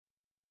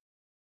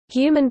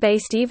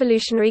Human-based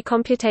evolutionary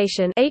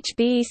computation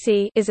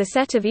 (HBEC) is a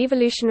set of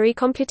evolutionary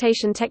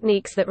computation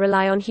techniques that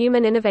rely on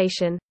human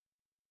innovation.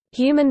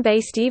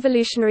 Human-based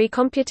evolutionary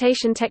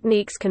computation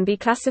techniques can be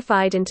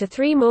classified into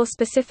three more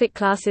specific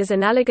classes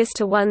analogous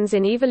to ones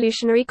in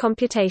evolutionary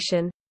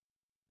computation.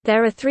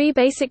 There are three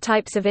basic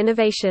types of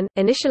innovation: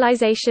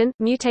 initialization,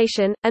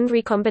 mutation, and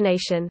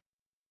recombination.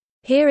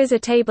 Here is a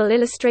table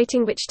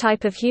illustrating which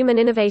type of human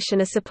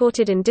innovation are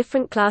supported in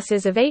different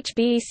classes of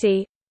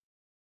HBEC.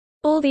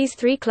 All these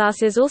three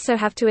classes also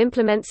have to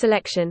implement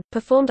selection,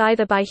 performed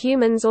either by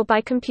humans or by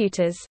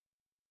computers.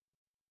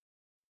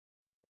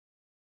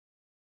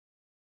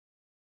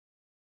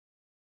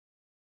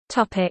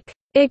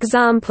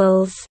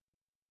 Examples.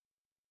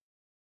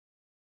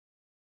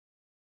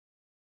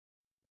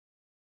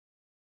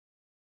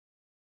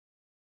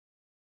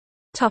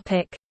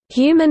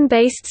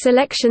 Human-based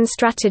selection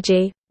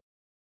strategy.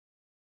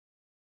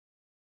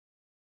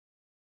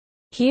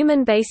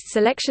 Human-based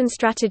selection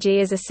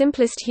strategy is a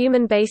simplest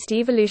human-based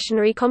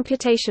evolutionary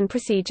computation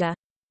procedure.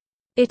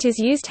 It is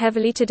used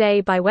heavily today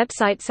by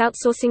websites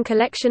outsourcing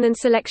collection and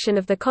selection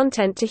of the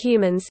content to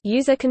humans,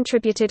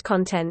 user-contributed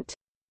content.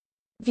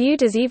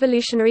 Viewed as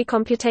evolutionary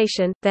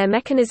computation, their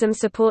mechanism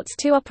supports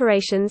two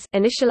operations: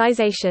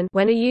 initialization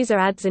when a user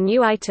adds a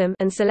new item,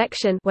 and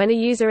selection when a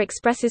user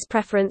expresses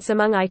preference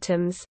among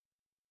items.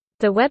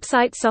 The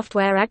website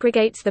software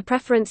aggregates the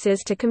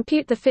preferences to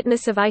compute the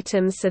fitness of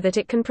items so that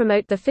it can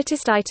promote the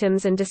fittest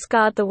items and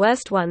discard the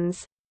worst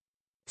ones.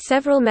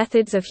 Several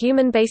methods of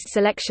human-based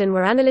selection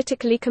were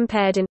analytically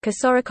compared in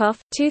Kosorokov,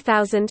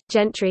 2000,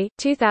 Gentry,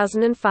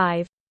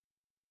 2005.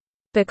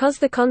 Because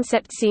the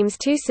concept seems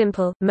too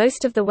simple,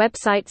 most of the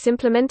websites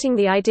implementing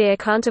the idea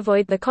can't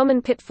avoid the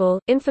common pitfall: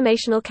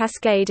 informational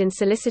cascade in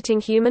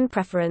soliciting human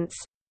preference.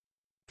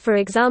 For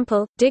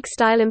example,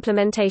 dig-style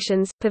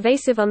implementations,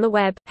 pervasive on the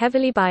web,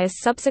 heavily bias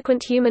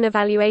subsequent human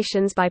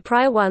evaluations by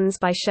prior ones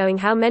by showing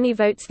how many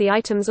votes the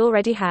items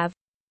already have.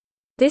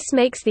 This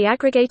makes the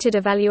aggregated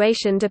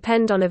evaluation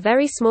depend on a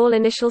very small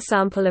initial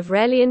sample of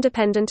rarely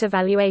independent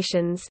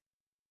evaluations.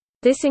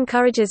 This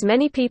encourages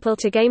many people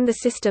to game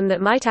the system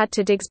that might add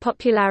to dig's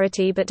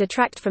popularity but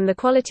detract from the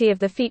quality of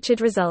the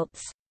featured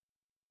results.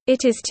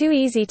 It is too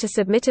easy to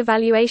submit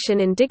evaluation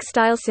in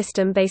dig-style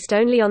system based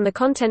only on the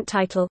content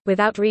title,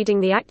 without reading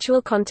the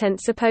actual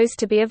content supposed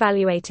to be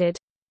evaluated.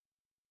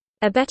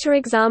 A better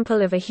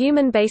example of a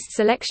human-based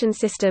selection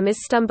system is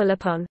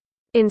StumbleUpon.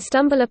 In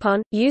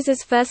StumbleUpon,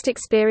 users first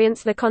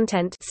experience the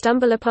content,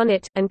 stumble upon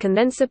it, and can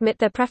then submit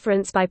their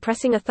preference by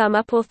pressing a thumb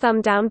up or thumb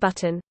down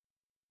button.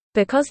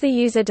 Because the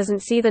user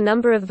doesn't see the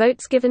number of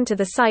votes given to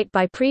the site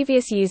by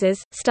previous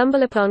users,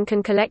 StumbleUpon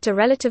can collect a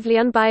relatively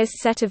unbiased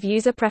set of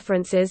user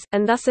preferences,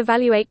 and thus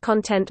evaluate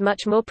content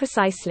much more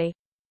precisely.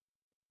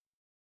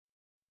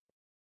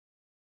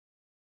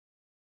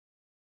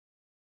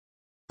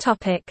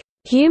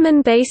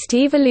 Human-based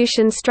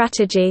evolution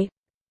strategy.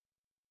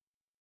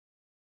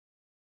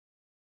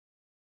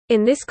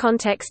 In this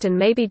context and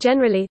maybe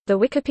generally, the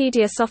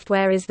Wikipedia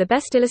software is the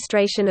best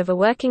illustration of a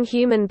working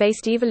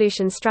human-based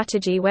evolution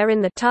strategy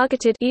wherein the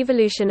targeted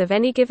evolution of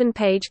any given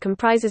page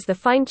comprises the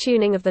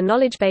fine-tuning of the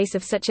knowledge base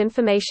of such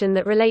information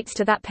that relates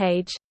to that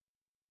page.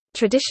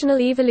 Traditional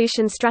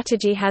evolution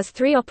strategy has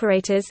three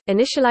operators: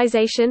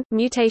 initialization,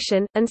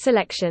 mutation, and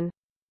selection.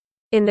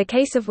 In the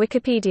case of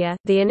Wikipedia,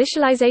 the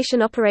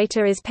initialization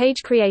operator is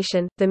page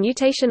creation, the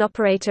mutation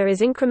operator is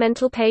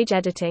incremental page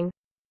editing.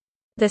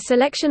 The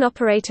selection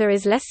operator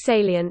is less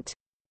salient.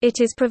 It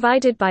is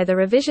provided by the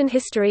revision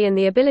history and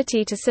the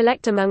ability to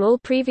select among all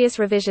previous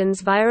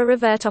revisions via a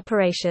revert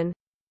operation.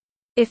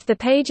 If the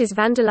page is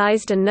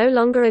vandalized and no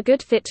longer a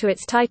good fit to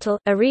its title,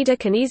 a reader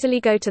can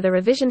easily go to the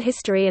revision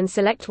history and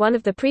select one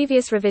of the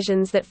previous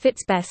revisions that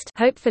fits best,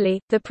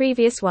 hopefully, the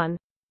previous one.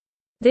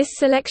 This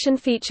selection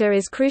feature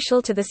is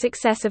crucial to the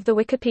success of the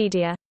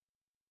Wikipedia.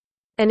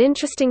 An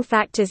interesting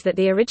fact is that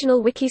the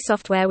original wiki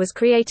software was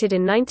created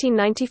in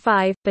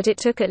 1995, but it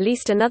took at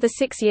least another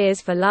 6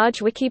 years for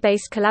large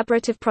wiki-based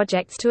collaborative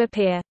projects to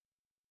appear.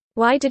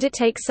 Why did it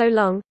take so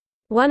long?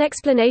 One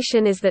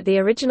explanation is that the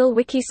original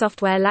wiki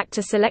software lacked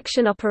a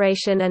selection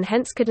operation and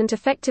hence couldn't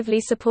effectively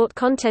support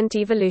content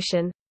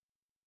evolution.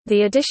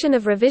 The addition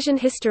of revision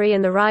history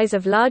and the rise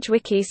of large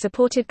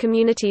wiki-supported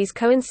communities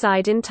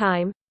coincide in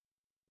time.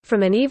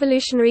 From an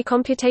evolutionary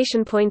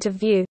computation point of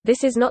view,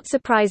 this is not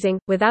surprising.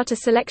 Without a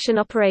selection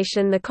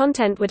operation, the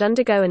content would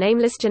undergo an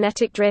aimless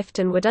genetic drift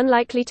and would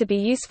unlikely to be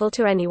useful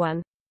to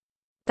anyone.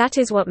 That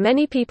is what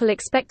many people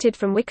expected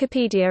from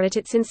Wikipedia at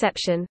its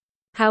inception.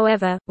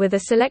 However, with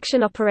a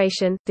selection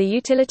operation, the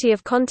utility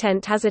of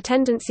content has a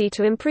tendency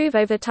to improve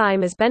over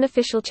time as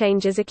beneficial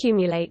changes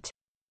accumulate.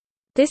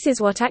 This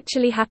is what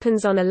actually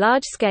happens on a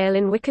large scale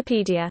in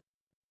Wikipedia.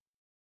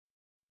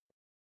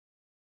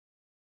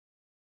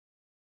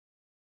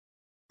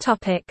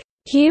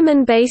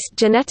 Human-based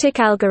genetic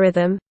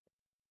algorithm.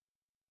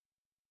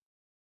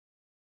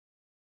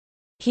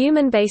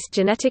 Human-based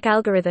genetic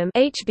algorithm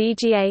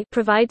 (HBGA)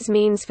 provides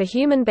means for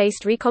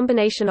human-based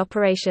recombination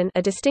operation,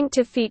 a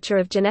distinctive feature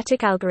of genetic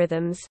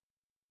algorithms.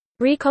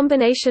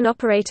 Recombination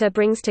operator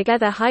brings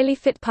together highly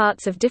fit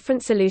parts of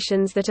different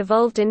solutions that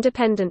evolved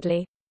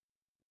independently.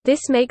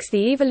 This makes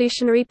the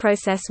evolutionary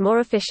process more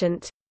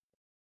efficient.